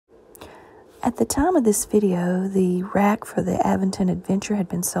At the time of this video, the rack for the Aventon Adventure had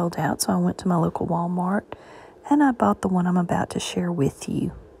been sold out, so I went to my local Walmart and I bought the one I'm about to share with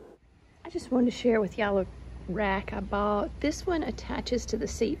you. I just wanted to share with y'all a rack I bought. This one attaches to the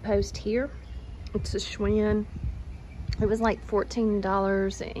seat post here. It's a Schwinn. It was like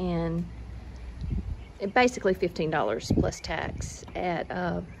 $14 and basically $15 plus tax at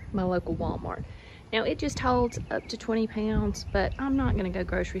my local Walmart. Now it just holds up to 20 pounds, but I'm not gonna go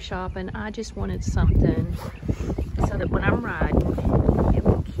grocery shopping. I just wanted something so that when I'm riding, it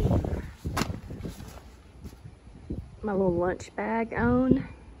will keep my little lunch bag on.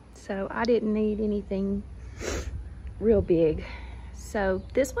 So I didn't need anything real big. So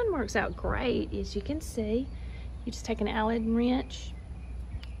this one works out great. As you can see, you just take an Allen wrench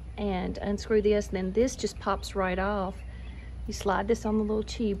and unscrew this, then this just pops right off. You slide this on the little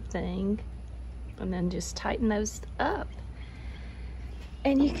tube thing and then just tighten those up.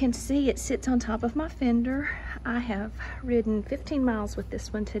 And you can see it sits on top of my fender. I have ridden 15 miles with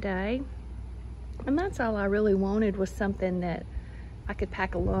this one today. And that's all I really wanted, was something that I could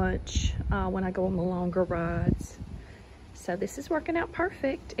pack a lunch when I go on the longer rides. So this is working out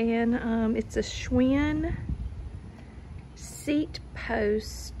perfect. And it's a Schwinn seat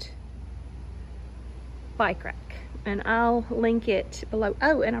post bike rack. And I'll link it below.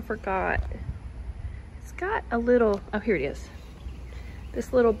 Oh, and I forgot. It's got a little, oh, here it is.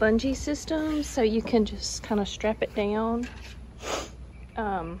 This little bungee system, so you can just kind of strap it down.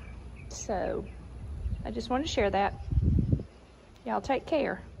 So I just want to share that. Y'all take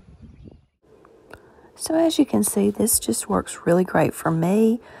care. So as you can see, this just works really great for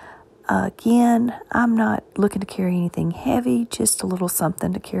me. Again, I'm not looking to carry anything heavy, just a little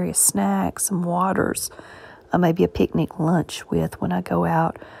something to carry a snack, some waters, maybe a picnic lunch with when I go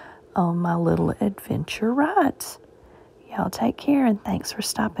out on my little adventure rides. Y'all take care and thanks for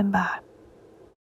stopping by.